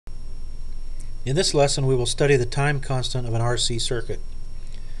In this lesson, we will study the time constant of an RC circuit.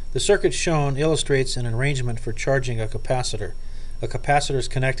 The circuit shown illustrates an arrangement for charging a capacitor. A capacitor is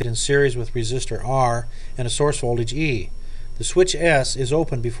connected in series with resistor R and a source voltage E. The switch S is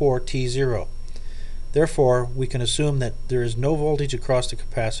open before T0. Therefore, we can assume that there is no voltage across the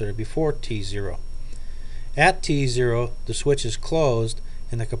capacitor before T0. At T0, the switch is closed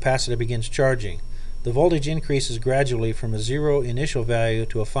and the capacitor begins charging. The voltage increases gradually from a zero initial value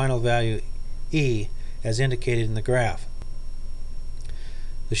to a final value E, as indicated in the graph.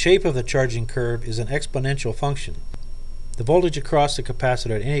 The shape of the charging curve is an exponential function. The voltage across the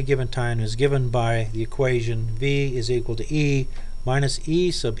capacitor at any given time is given by the equation V is equal to E minus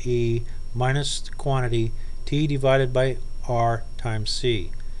E sub E minus the quantity T divided by R times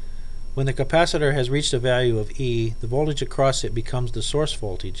C. When the capacitor has reached a value of E, the voltage across it becomes the source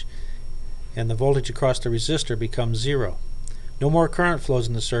voltage, and the voltage across the resistor becomes zero. No more current flows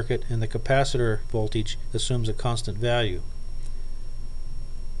in the circuit, and the capacitor voltage assumes a constant value.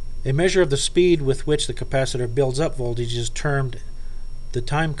 A measure of the speed with which the capacitor builds up voltage is termed the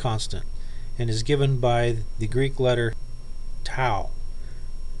time constant and is given by the Greek letter tau.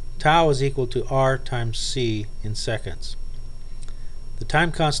 Tau is equal to R times C in seconds. The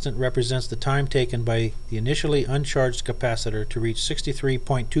time constant represents the time taken by the initially uncharged capacitor to reach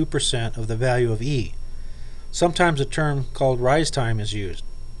 63.2% of the value of E. Sometimes a term called rise time is used.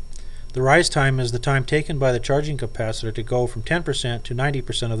 The rise time is the time taken by the charging capacitor to go from 10% to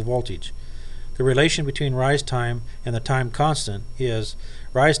 90% of the voltage. The relation between rise time and the time constant is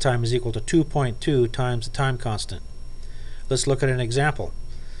rise time is equal to 2.2 times the time constant. Let's look at an example.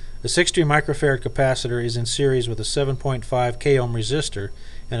 A 60 microfarad capacitor is in series with a 7.5 k ohm resistor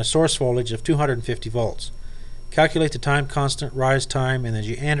and a source voltage of 250 volts. Calculate the time constant, rise time, and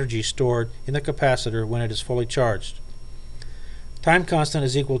the energy stored in the capacitor when it is fully charged. Time constant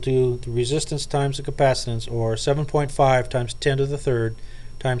is equal to the resistance times the capacitance, or 7.5 times 10 to the third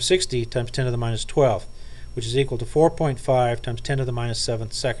times 60 times 10 to the minus 12th, which is equal to 4.5 times 10 to the minus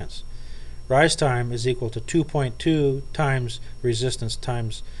 7th seconds. Rise time is equal to 2.2 times resistance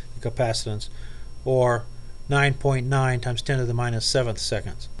times the capacitance, or 9.9 times 10 to the minus 7th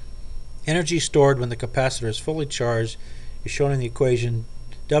seconds. Energy stored when the capacitor is fully charged is shown in the equation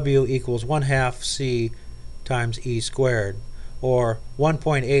W equals 1/2 C times E squared, or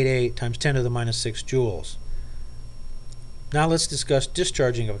 1.88 times 10 to the minus 6 joules. Now let's discuss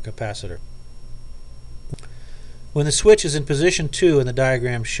discharging of a capacitor. When the switch is in position 2 in the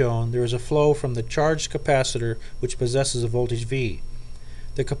diagram shown, there is a flow from the charged capacitor which possesses a voltage V.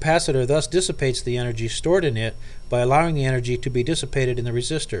 The capacitor thus dissipates the energy stored in it by allowing the energy to be dissipated in the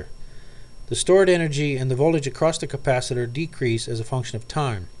resistor. The stored energy and the voltage across the capacitor decrease as a function of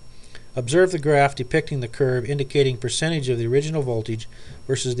time. Observe the graph depicting the curve indicating percentage of the original voltage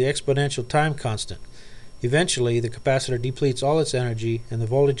versus the exponential time constant. Eventually, the capacitor depletes all its energy and the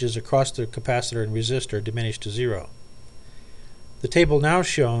voltages across the capacitor and resistor diminish to zero. The table now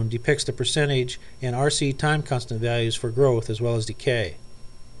shown depicts the percentage and RC time constant values for growth as well as decay.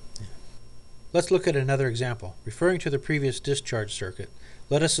 Let's look at another example. Referring to the previous discharge circuit,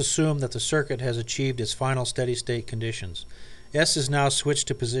 let us assume that the circuit has achieved its final steady-state conditions. S is now switched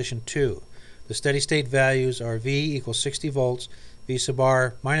to position 2. The steady-state values are V equals 60 volts, V sub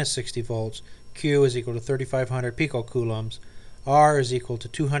R minus 60 volts, Q is equal to 3500 picocoulombs, R is equal to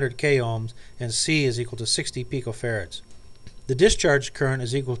 200 k ohms, and C is equal to 60 picofarads. The discharge current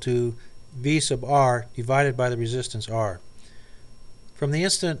is equal to V sub R divided by the resistance R. From the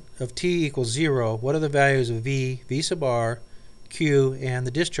instant of t equals 0, what are the values of V, V sub R, Q, and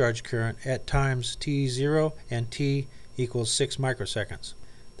the discharge current at times t0 and t equals 6 microseconds?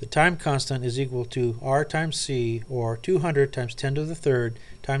 The time constant is equal to R times C, or 200 times 10 to the third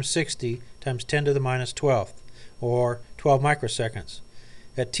times 60 times 10 to the minus 12th, or 12 microseconds.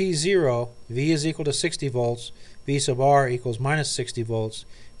 At t0, V is equal to 60 volts, V sub R equals minus 60 volts,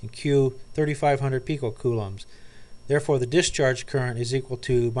 and Q 3500 picocoulombs. Therefore, the discharge current is equal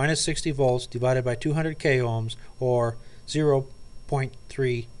to minus 60 volts divided by 200 k ohms, or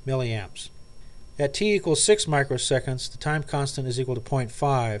 0.3 milliamps. At t equals 6 microseconds, the time constant is equal to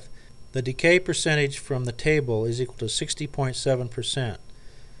 0.5. The decay percentage from the table is equal to 60.7%.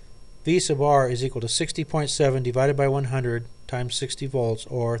 V sub R is equal to 60.7 divided by 100 times 60 volts,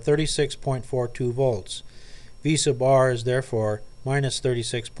 or 36.42 volts. V sub R is therefore minus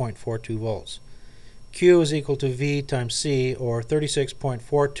 36.42 volts. Q is equal to V times C, or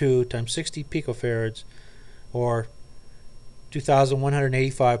 36.42 times 60 picofarads, or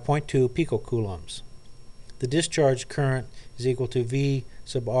 2185.2 picocoulombs. The discharge current is equal to V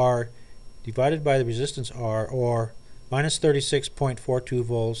sub R divided by the resistance R, or minus 36.42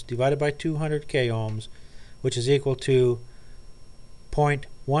 volts divided by 200 k ohms, which is equal to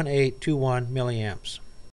 0.1821 milliamps.